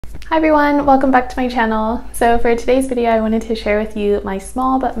Hi everyone, welcome back to my channel. So for today's video, I wanted to share with you my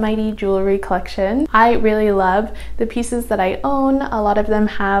small but mighty jewelry collection. I really love the pieces that I own. A lot of them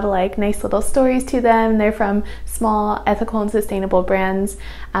have like nice little stories to them. They're from small ethical and sustainable brands.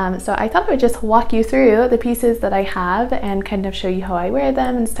 So I thought I would just walk you through the pieces that I have and kind of show you how I wear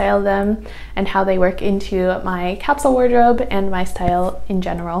them and style them and how they work into my capsule wardrobe and my style in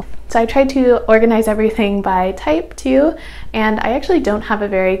general. So I tried to organize everything by type too, and I actually don't have a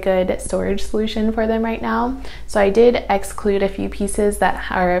very good storage solution for them right now. So I did exclude a few pieces that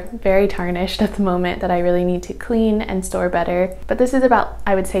are very tarnished at the moment that I really need to clean and store better. But this is about,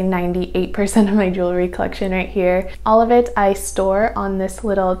 I would say, 98% of my jewelry collection right here. All of it I store on this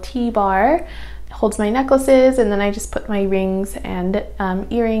little T-bar. Holds my necklaces, and then I just put my rings and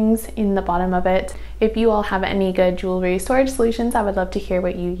earrings in the bottom of it. If you all have any good jewelry storage solutions, I would love to hear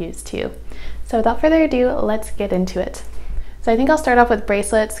what you use too. So without further ado, let's get into it. So I think I'll start off with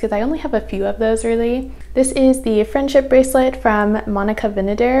bracelets because I only have a few of those really. This is the friendship bracelet from Monica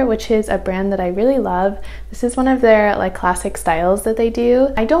Vinader, which is a brand that I really love. This is one of their like classic styles that they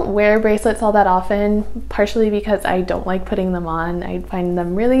do. I don't wear bracelets all that often, partially because I don't like putting them on. I find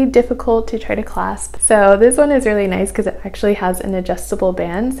them really difficult to try to clasp. So this one is really nice because it actually has an adjustable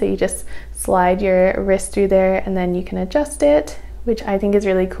band. So you just slide your wrist through there and then you can adjust it, which I think is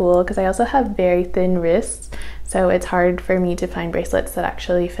really cool because I also have very thin wrists. So it's hard for me to find bracelets that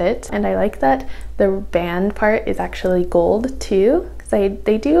actually fit. And I like that the band part is actually gold too, because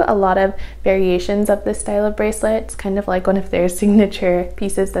they do a lot of variations of this style of bracelet. It's kind of like one of their signature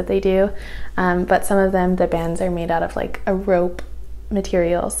pieces that they do. But some of them, the bands are made out of like a rope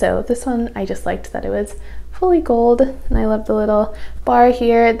material. So this one, I just liked that it was fully gold, and I love the little bar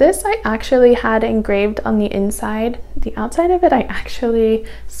here. This I actually had engraved on the inside. The outside of it I actually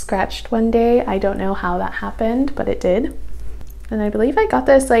scratched one day. I don't know how that happened, but it did. And I believe I got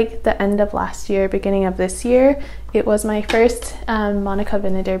this like the end of last year, beginning of this year. It was my first Monica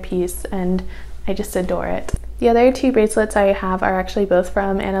Vinader piece, and I just adore it. The other two bracelets I have are actually both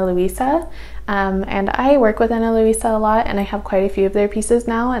from Ana Luisa, and I work with Ana Luisa a lot, and I have quite a few of their pieces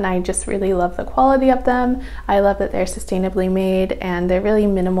now, and I just really love the quality of them. I love that they're sustainably made and they're really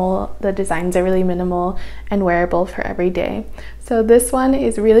minimal. The designs are really minimal and wearable for every day. So this one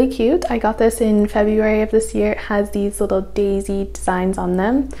is really cute. I got this in February of this year. It has these little daisy designs on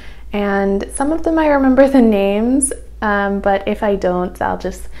them, and some of them I remember the names, but if I don't, I'll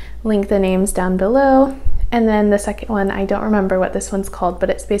just link the names down below. And then the second one, I don't remember what this one's called, but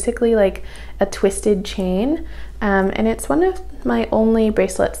it's basically like a twisted chain. And it's one of my only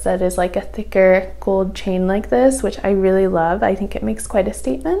bracelets that is like a thicker gold chain like this, which I really love. I think it makes quite a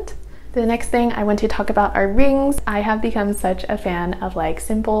statement. The next thing I want to talk about are rings. I have become such a fan of like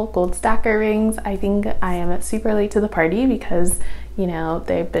simple gold stacker rings. I think I am super late to the party because, you know,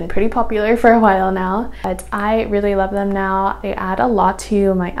 they've been pretty popular for a while now, but I really love them now. They add a lot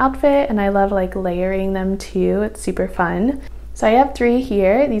to my outfit, and I love like layering them too. It's super fun. So I have three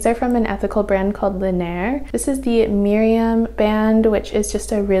here. These are from an ethical brand called Linaire. This is the Miriam band, which is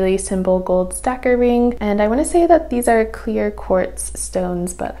just a really simple gold stacker ring. And I want to say that these are clear quartz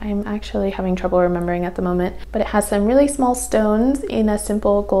stones, but I'm actually having trouble remembering at the moment. But it has some really small stones in a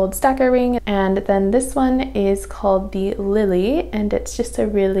simple gold stacker ring. And then this one is called the Lily, and it's just a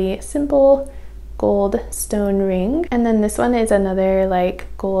really simple gold stone ring. And then this one is another like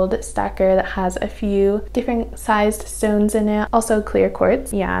gold stacker that has a few different sized stones in it, also clear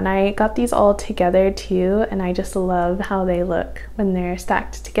quartz. Yeah, and I got these all together too, and I just love how they look when they're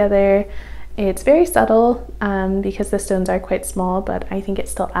stacked together. It's very subtle because the stones are quite small, but I think it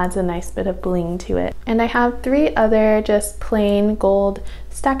still adds a nice bit of bling to it. And I have three other just plain gold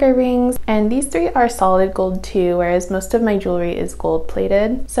stacker rings, and these three are solid gold too, whereas most of my jewelry is gold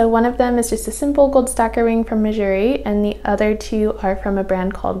plated. So one of them is just a simple gold stacker ring from Mejuri, and the other two are from a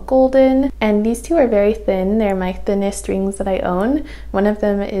brand called Golden, and these two are very thin. They're my thinnest rings that I own. One of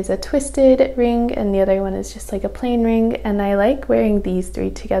them is a twisted ring, and the other one is just like a plain ring, and I like wearing these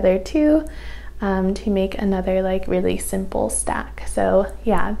three together too, to make another like really simple stack. So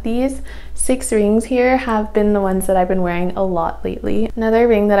yeah, these 6 rings here have been the ones that I've been wearing a lot lately. Another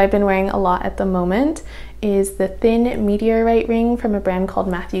ring that I've been wearing a lot at the moment is the thin meteorite ring from a brand called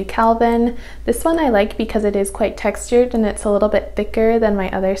Matthew Calvin. This one I like because it is quite textured and it's a little bit thicker than my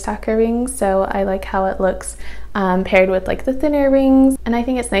other stacker rings, so I like how it looks paired with like the thinner rings. And I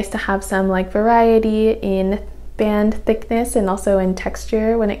think it's nice to have some like variety in band thickness and also in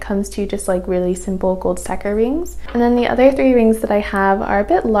texture when it comes to just like really simple gold stacker rings. And then the other 3 rings that I have are a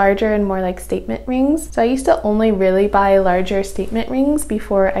bit larger and more like statement rings. So I used to only really buy larger statement rings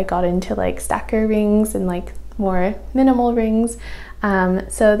before I got into like stacker rings and like more minimal rings.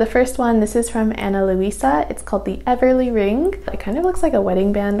 So the first one, this is from Ana Luisa. It's called the Everly ring. It kind of looks like a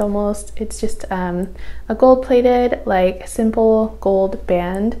wedding band almost. It's just a gold plated, like simple gold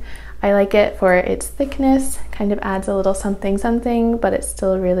band. I like it for its thickness, kind of adds a little something something, but it's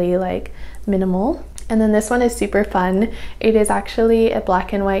still really like minimal. And then this one is super fun. It is actually a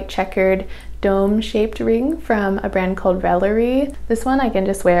black and white checkered dome shaped ring from a brand called Rellery. This one I can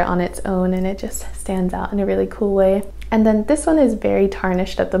just wear on its own and it just stands out in a really cool way. And then this one is very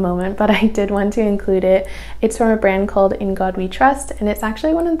tarnished at the moment, but I did want to include it. It's from a brand called In God We Trust, and it's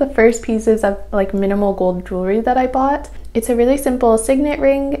actually one of the first pieces of like minimal gold jewelry that I bought. It's a really simple signet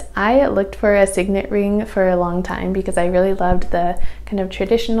ring. I looked for a signet ring for a long time because I really loved the kind of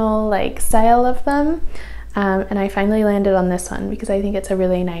traditional like style of them. And I finally landed on this one because I think it's a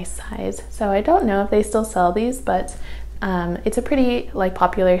really nice size. So I don't know if they still sell these, but it's a pretty like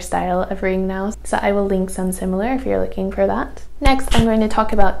popular style of ring now, so I will link some similar if you're looking for that. Next, I'm going to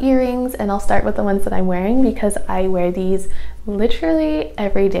talk about earrings, and I'll start with the ones that I'm wearing because I wear these literally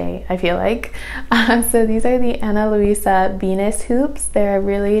every day, I feel like. So these are the Ana Luisa Venus hoops. They're a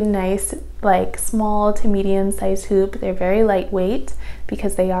really nice, like small to medium sized hoop. They're very lightweight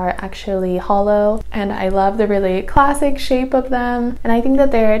because they are actually hollow, and I love the really classic shape of them. And I think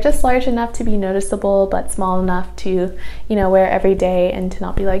that they're just large enough to be noticeable, but small enough to, you know, wear every day and to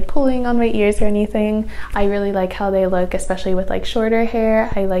not be like pulling on my ears or anything. I really like how they look, especially with like shorter hair.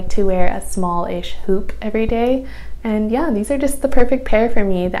 I like to wear a small-ish hoop every day. And yeah, these are just the perfect pair for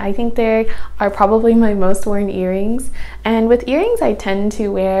me. I think they are probably my most worn earrings. And with earrings, I tend to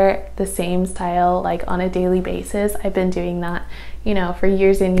wear the same style like on a daily basis. I've been doing that, you know, for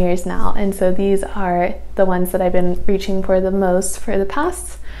years and years now. And so these are the ones that I've been reaching for the most for the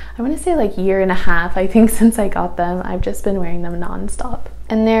past, I want to say like year and a half, I think, since I got them. I've just been wearing them nonstop.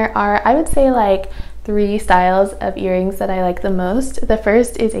 And there are, I would say, like 3 styles of earrings that I like the most. The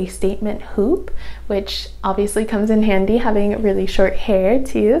first is a statement hoop, which obviously comes in handy having really short hair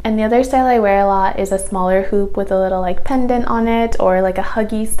too. And the other style I wear a lot is a smaller hoop with a little like pendant on it, or like a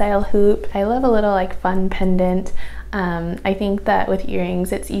huggy style hoop. I love a little like fun pendant. I think that with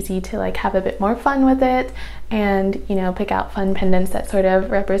earrings it's easy to like have a bit more fun with it and, you know, pick out fun pendants that sort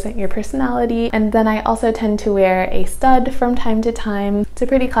of represent your personality. And then I also tend to wear a stud from time to time. It's a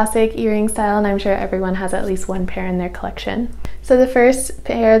pretty classic earring style, and I'm sure everyone has at least one pair in their collection. So the first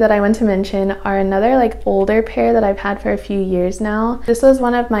pair that I want to mention are another like older pair that I've had for a few years now. This was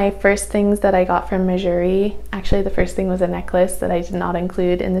one of my first things that I got from Missouri. Actually, the first thing was a necklace that I did not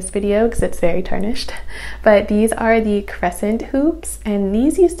include in this video because it's very tarnished. But these are the crescent hoops, and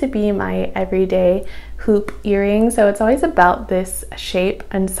these used to be my everyday hoop earrings. So it's always about this shape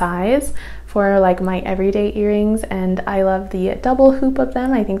and size for like my everyday earrings, and I love the double hoop of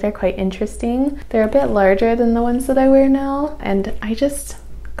them. I think they're quite interesting. They're a bit larger than the ones that I wear now, and I just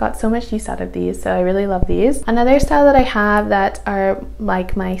got so much use out of these, so I really love these. Another style that I have that are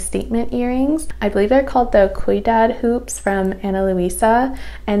like my statement earrings, I believe they're called the Cuidad hoops from Ana Luisa,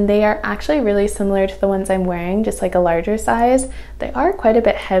 and they are actually really similar to the ones I'm wearing, just like a larger size. They are quite a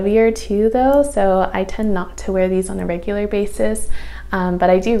bit heavier too though, so I tend not to wear these on a regular basis. But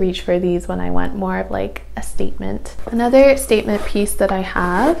I do reach for these when I want more of like a statement. Another statement piece that I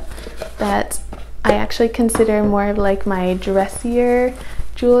have that I actually consider more of like my dressier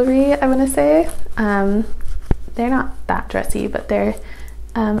jewelry, I want to say. They're not that dressy, but they're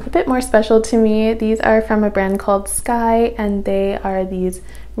a bit more special to me. These are from a brand called Sky, and they are these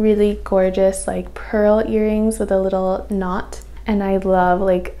really gorgeous like pearl earrings with a little knot. And I love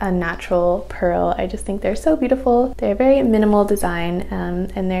like a natural pearl. I just think they're so beautiful. They're very minimal design,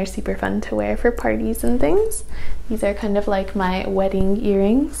 and they're super fun to wear for parties and things. These are kind of like my wedding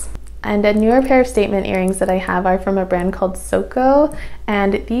earrings. And a newer pair of statement earrings that I have are from a brand called Soko,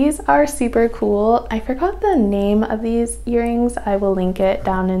 and these are super cool. I forgot the name of these earrings. I will link it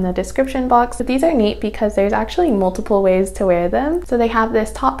down in the description box. But these are neat because there's actually multiple ways to wear them. So they have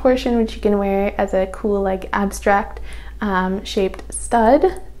this top portion which you can wear as a cool like abstract shaped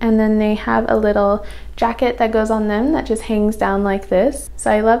stud, and then they have a little jacket that goes on them that just hangs down like this. So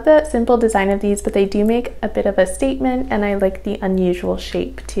I love the simple design of these, but they do make a bit of a statement, and I like the unusual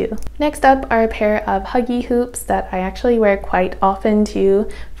shape too. Next up are a pair of huggy hoops that I actually wear quite often too.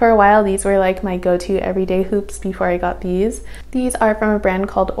 For a while these were like my go-to everyday hoops before I got these. These are from a brand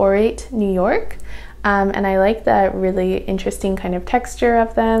called Orate New York. And I like the really interesting kind of texture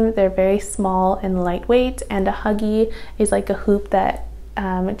of them. They're very small and lightweight, and a huggy is like a hoop that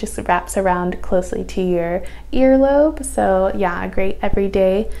just wraps around closely to your earlobe. So yeah, a great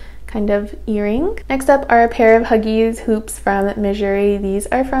everyday kind of earring. Next up are a pair of Huggies hoops from Mejuri. These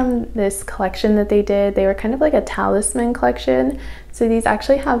are from this collection that they did. They were kind of like a talisman collection. So these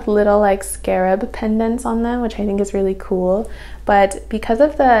actually have little like scarab pendants on them, which I think is really cool. But because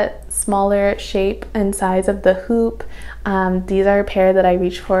of the smaller shape and size of the hoop, these are a pair that I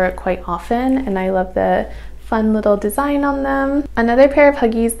reach for quite often, and I love the fun little design on them. Another pair of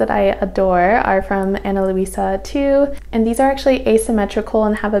Huggies that I adore are from Ana Luisa too, and these are actually asymmetrical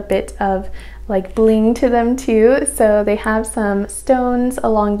and have a bit of like bling to them too. So they have some stones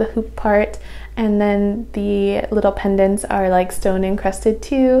along the hoop part, and then the little pendants are like stone encrusted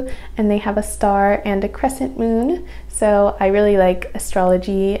too, and they have a star and a crescent moon. So I really like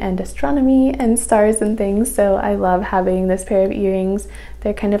astrology and astronomy and stars and things, so I love having this pair of earrings.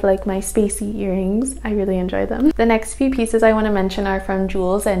 They're kind of like my spacey earrings. I really enjoy them. The next few pieces I want to mention are from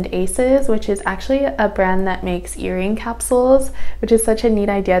Jewels and Aces, which is actually a brand that makes earring capsules, which is such a neat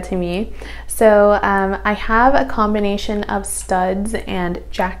idea to me. So I have a combination of studs and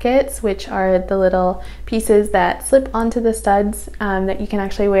jackets, which are the little pieces that slip onto the studs that you can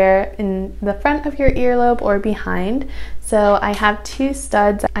actually wear in the front of your earlobe or behind. So I have two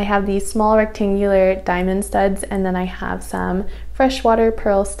studs. I have these small rectangular diamond studs, and then I have some freshwater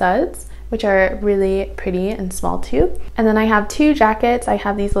pearl studs, which are really pretty and small too. And then I have two jackets. I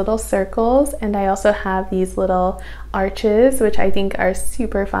have these little circles, and I also have these little arches, which I think are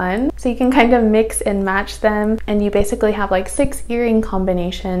super fun. So you can kind of mix and match them, and you basically have like 6 earring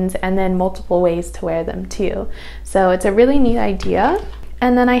combinations and then multiple ways to wear them too. So it's a really neat idea.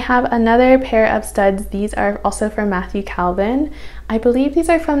 And then I have another pair of studs. These are also from Matthew Calvin. I believe these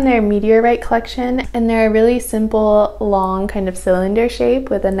are from their Meteorite collection, and they're a really simple, long kind of cylinder shape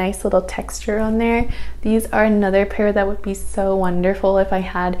with a nice little texture on there. These are another pair that would be so wonderful if I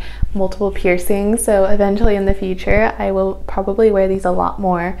had multiple piercings. So eventually in the future, I will probably wear these a lot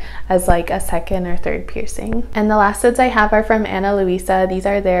more as like a second or third piercing. And the last studs I have are from Ana Luisa. These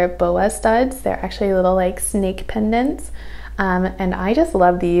are their boa studs. They're actually little like snake pendants. And I just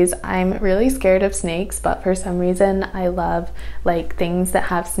love these. I'm really scared of snakes, but for some reason I love like things that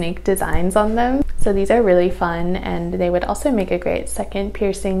have snake designs on them. So these are really fun, and they would also make a great second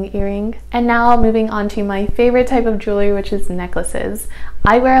piercing earring. And now moving on to my favorite type of jewelry, which is necklaces.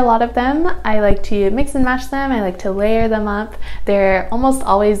 I wear a lot of them. I like to mix and match them. I like to layer them up. They're almost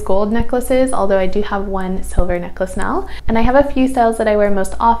always gold necklaces, although I do have one silver necklace now. And I have a few styles that I wear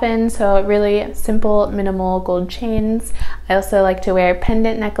most often, so really simple, minimal gold chains. I also like to wear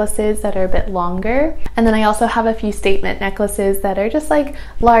pendant necklaces that are a bit longer. And then I also have a few statement necklaces that are just like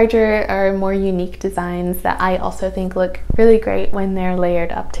larger or more unique designs that I also think look really great when they're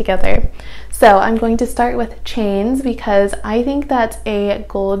layered up together. So I'm going to start with chains, because I think that a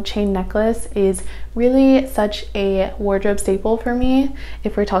gold chain necklace is really such a wardrobe staple for me.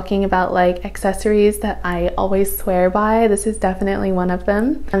 If we're talking about like accessories that I always swear by, this is definitely one of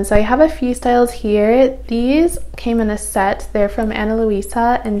them. And so I have a few styles here. These came in a set. They're from Ana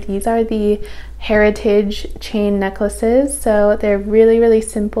Luisa, and these are the heritage chain necklaces. So they're really, really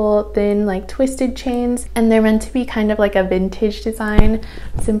simple, thin, like twisted chains, and they're meant to be kind of like a vintage design,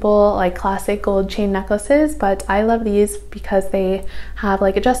 simple, like classic gold chain necklaces. But I love these because they have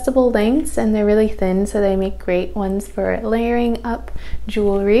like adjustable lengths, and they're really thin, so they make great ones for layering up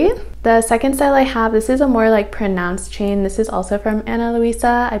jewelry. The second style I have, this is a more like pronounced chain. This is also from Ana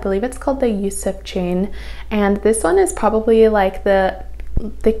Luisa. I believe it's called the Yusuf chain, and this one is probably like the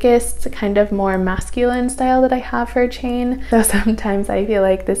thickest, kind of more masculine style that I have for a chain. So sometimes I feel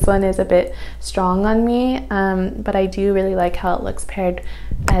like this one is a bit strong on me, but I do really like how it looks paired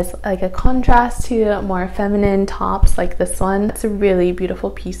as like a contrast to more feminine tops like this one. It's a really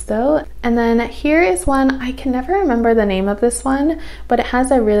beautiful piece though. And then here is one, I can never remember the name of this one, but it has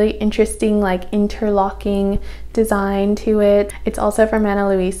a really interesting like interlocking design to it. It's also from Ana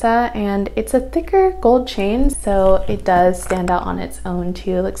Luisa, and it's a thicker gold chain, so it does stand out on its own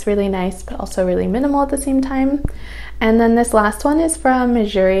too. It looks really nice, but also really minimal at the same time. And then this last one is from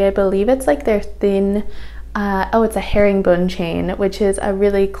Mejuri. I believe it's like their thin, it's a herringbone chain, which is a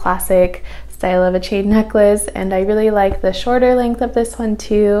really classic style of a chain necklace, and I really like the shorter length of this one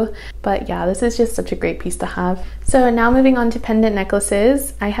too. But yeah, this is just such a great piece to have. So now moving on to pendant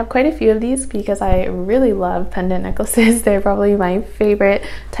necklaces. I have quite a few of these because I really love pendant necklaces. They're probably my favorite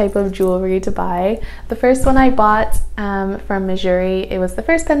type of jewelry to buy. The first one I bought from Mejuri, it was the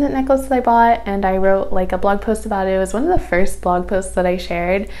first pendant necklace that I bought, and I wrote like a blog post about it. It was one of the first blog posts that I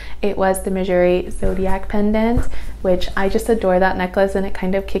shared. It was the Mejuri Zodiac pendant, which I just adore that necklace, and it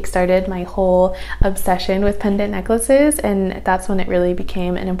kind of kickstarted my whole obsession with pendant necklaces, and that's when it really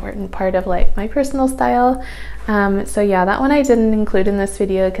became an important part of like my personal style. So yeah, that one I didn't include in this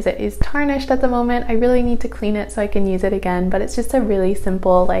video because it is tarnished at the moment. I really need to clean it so I can use it again, but it's just a really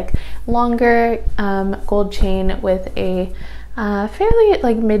simple, like longer gold chain with a fairly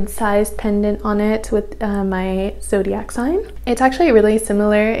like mid-sized pendant on it with my zodiac sign. It's actually really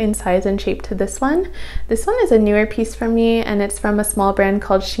similar in size and shape to this one. This one is a newer piece from me, and it's from a small brand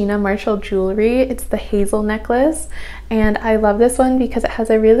called Sheena Marshall Jewelry. It's the hazel necklace, and I love this one because it has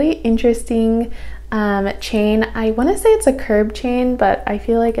a really interesting chain. I want to say it's a curb chain, but I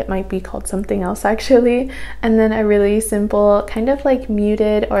feel like it might be called something else actually. And then a really simple kind of like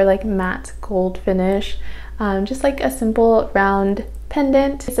muted or like matte gold finish. Just like a simple round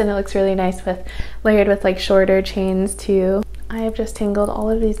pendant, and it looks really nice with layered with like shorter chains too. I have just tangled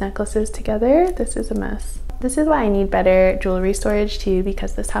all of these necklaces together. This is a mess. This is why I need better jewelry storage too,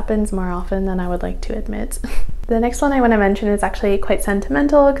 because this happens more often than I would like to admit. The next one I want to mention is actually quite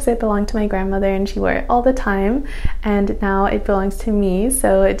sentimental because it belonged to my grandmother and she wore it all the time, and now it belongs to me,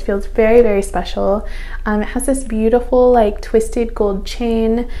 so it feels very, very special. It has this beautiful like twisted gold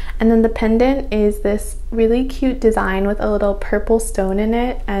chain, and then the pendant is this really cute design with a little purple stone in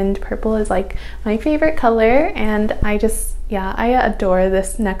it, and purple is like my favorite color, and I adore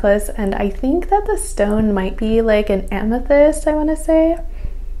this necklace. And I think that the stone might be like an amethyst, I want to say.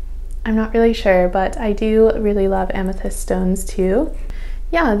 I'm not really sure, but I do really love amethyst stones too.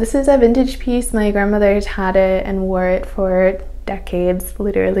 Yeah, this is a vintage piece. My grandmother's had it and wore it for decades,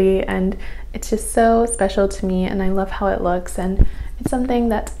 literally, and it's just so special to me, and I love how it looks, and it's something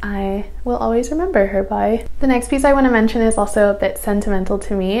that I will always remember her by. The next piece I want to mention is also a bit sentimental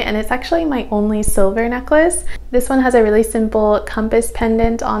to me, and it's actually my only silver necklace. This one has a really simple compass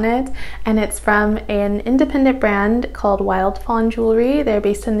pendant on it, and it's from an independent brand called Wild Fawn Jewelry. They're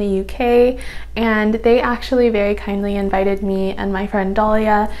based in the UK, and they actually very kindly invited me and my friend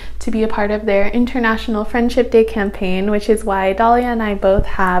Dahlia to be a part of their International Friendship Day campaign, which is why Dahlia and I both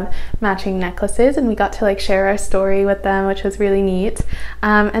have matching necklaces, and we got to like share our story with them, which was really neat.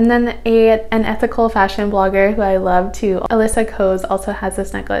 And then an ethical fashion blogger who I love too, Alyssa Coes, also has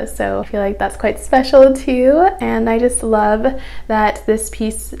this necklace, so I feel like that's quite special too. And I just love that this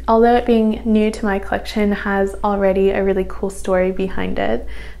piece, although it being new to my collection, has already a really cool story behind it.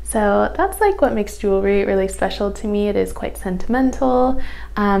 So that's like what makes jewelry really special to me. It is quite sentimental,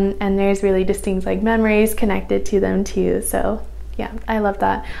 and there's really distinct like memories connected to them too. So yeah, I love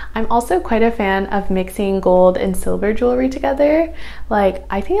that. I'm also quite a fan of mixing gold and silver jewelry together. Like,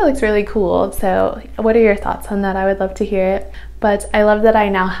 I think it looks really cool. So what are your thoughts on that? I would love to hear it. But I love that I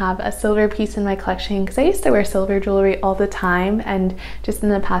now have a silver piece in my collection because I used to wear silver jewelry all the time, and just in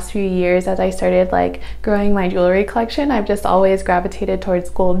the past few years as I started like growing my jewelry collection, I've just always gravitated towards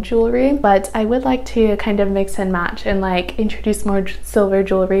gold jewelry. But I would like to kind of mix and match and like introduce more silver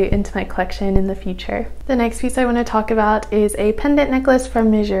jewelry into my collection in the future. The next piece I want to talk about is a pendant necklace from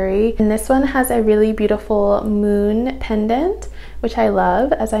Missouri, and this one has a really beautiful moon pendant, which I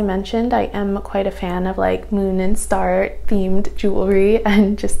love. As I mentioned, I am quite a fan of like moon and star themed jewelry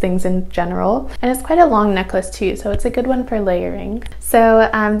and just things in general. And it's quite a long necklace too, so it's a good one for layering. So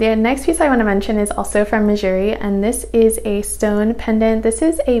the next piece I want to mention is also from Missouri, and this is a stone pendant. This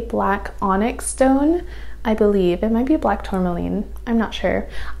is a black onyx stone, I believe. It might be black tourmaline. I'm not sure.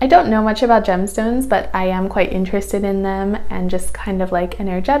 I don't know much about gemstones, but I am quite interested in them and just kind of like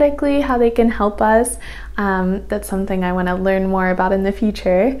energetically how they can help us. That's something I want to learn more about in the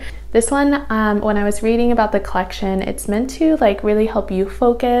future. This one, when I was reading about the collection, it's meant to like really help you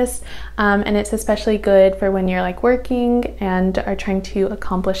focus, and it's especially good for when you're like working and are trying to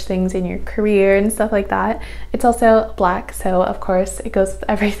accomplish things in your career and stuff like that. It's also black, so of course it goes with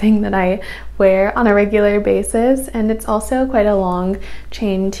everything that I wear on a regular basis, and it's also quite a long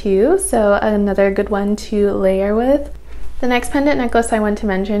chain too, so another good one to layer with. The next pendant necklace I want to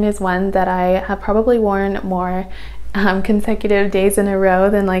mention is one that I have probably worn more consecutive days in a row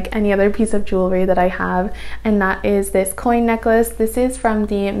than like any other piece of jewelry that I have, and that is this coin necklace. This is from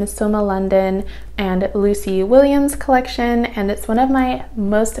the Missoma London and Lucy Williams collection, and it's one of my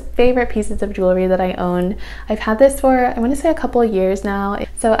most favorite pieces of jewelry that I own. I've had this for, I want to say, a couple years now.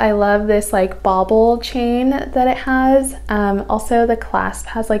 So I love this like bauble chain that it has. Also the clasp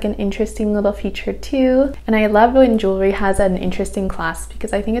has like an interesting little feature too, and I love when jewelry has an interesting clasp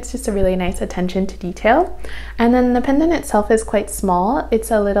because I think it's just a really nice attention to detail. And then the the pendant itself is quite small.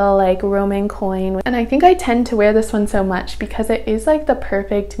 It's a little like Roman coin, and I think I tend to wear this one so much because it is like the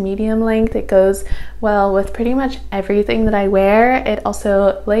perfect medium length. It goes well with pretty much everything that I wear. It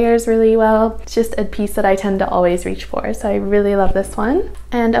also layers really well. It's just a piece that I tend to always reach for, so I really love this one.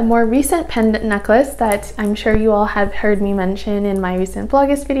 And a more recent pendant necklace that I'm sure you all have heard me mention in my recent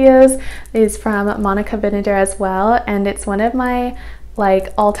Vlogust videos is from Monica Vinader as well, and it's one of my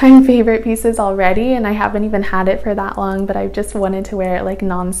like all-time favorite pieces already, and I haven't even had it for that long, but I've just wanted to wear it like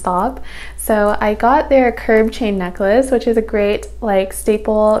non-stop. So I got their curb chain necklace, which is a great like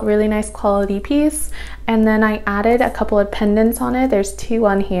staple, really nice quality piece, and then I added a couple of pendants on it. There's two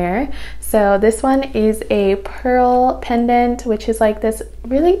on here. So this one is a pearl pendant, which is like this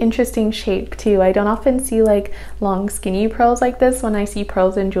really interesting shape too. I don't often see like long skinny pearls like this. When I see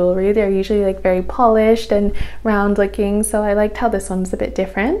pearls in jewelry, they're usually like very polished and round looking, so I liked how this one's a bit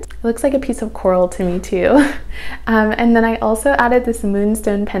different. It looks like a piece of coral to me too. And then I also added this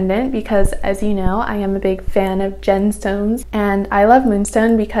moonstone pendant because, as you know, I am a big fan of gemstones, and I love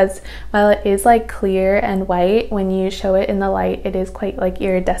moonstone because while it is like clear and white, when you show it in the light it is quite like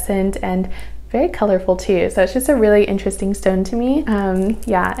iridescent and very colorful too. So it's just a really interesting stone to me.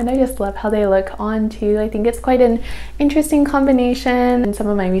 Yeah, and I just love how they look on too. I think it's quite an interesting combination. In some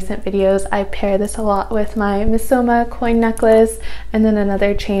of my recent videos I pair this a lot with my Misoma coin necklace and then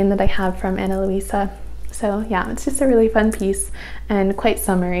another chain that I have from Ana Luisa. So yeah, it's just a really fun piece and quite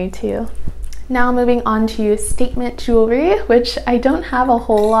summery too. Now moving on to statement jewelry, which I don't have a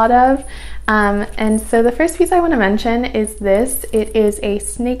whole lot of. And so the first piece I want to mention is this. It is a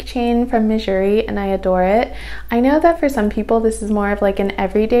snake chain from Missouri, and I adore it. I know that for some people this is more of like an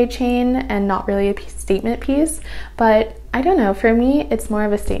everyday chain and not really a statement piece, but I don't know, for me it's more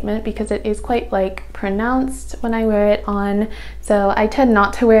of a statement because it is quite like pronounced when I wear it on. So I tend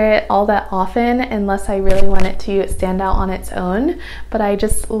not to wear it all that often unless I really want it to stand out on its own, but I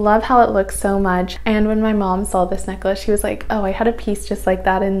just love how it looks so much. And when my mom saw this necklace, she was like, oh, I had a piece just like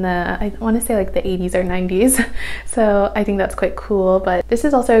that in the, I want to say like the 80s or 90s. So I think that's quite cool, but this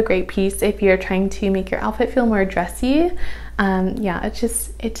is also a great piece if you're trying to make your outfit feel more dressy. Yeah,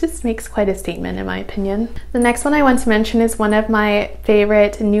 it just makes quite a statement in my opinion. The next one I want to mention is one of my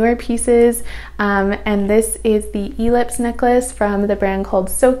favorite newer pieces, and this is the ellipse necklace from the brand called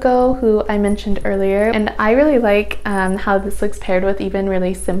Soko, who I mentioned earlier. And I really like how this looks paired with even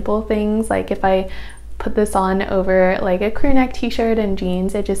really simple things. Like if I put this on over like a crew neck t-shirt and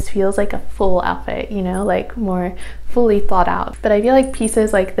jeans, it just feels like a full outfit, you know, like more fully thought out. But I feel like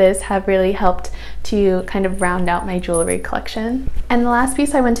pieces like this have really helped to kind of round out my jewelry collection. And the last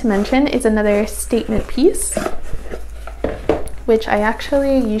piece I want to mention is another statement piece, which I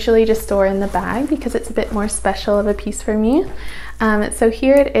actually usually just store in the bag because it's a bit more special of a piece for me. So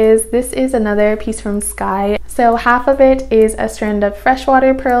here it is. This is another piece from Sky. So half of it is a strand of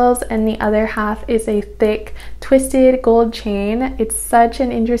freshwater pearls and the other half is a thick twisted gold chain. It's such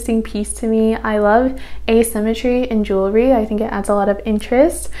an interesting piece to me. I love asymmetry in jewelry. I think it adds a lot of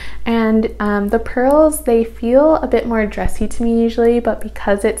interest, and the pearls, they feel a bit more dressy to me usually, but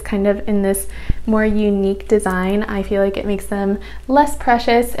because it's kind of in this more unique design, I feel like it makes them less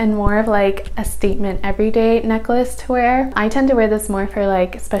precious and more of like a statement everyday necklace to wear. I tend to wear this more for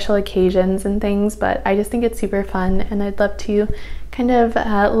like special occasions and things, but I just think it's super fun, and I'd love to kind of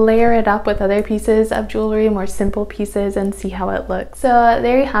layer it up with other pieces of jewelry, more simple pieces, and see how it looks. So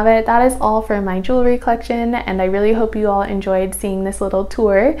there you have it. That is all for my jewelry collection, and I really hope you all enjoyed seeing this little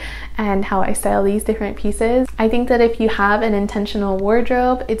tour and how I style these different pieces. I think that if you have an intentional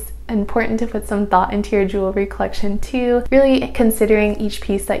wardrobe, it's important to put some thought into your jewelry collection too, really considering each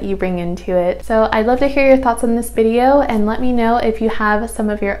piece that you bring into it. So I'd love to hear your thoughts on this video, and let me know if you have some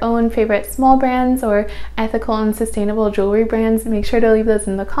of your own favorite small brands or ethical and sustainable jewelry brands. Make sure to leave those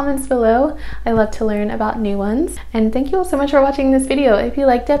in the comments below. I love to learn about new ones. And thank you all so much for watching this video. If you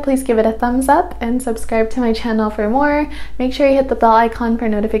liked it, please give it a thumbs up and subscribe to my channel for more. Make sure you hit the bell icon for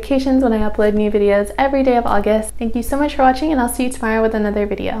notifications when I upload new videos every day of August. Thank you so much for watching, and I'll see you tomorrow with another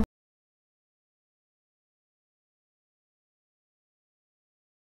video.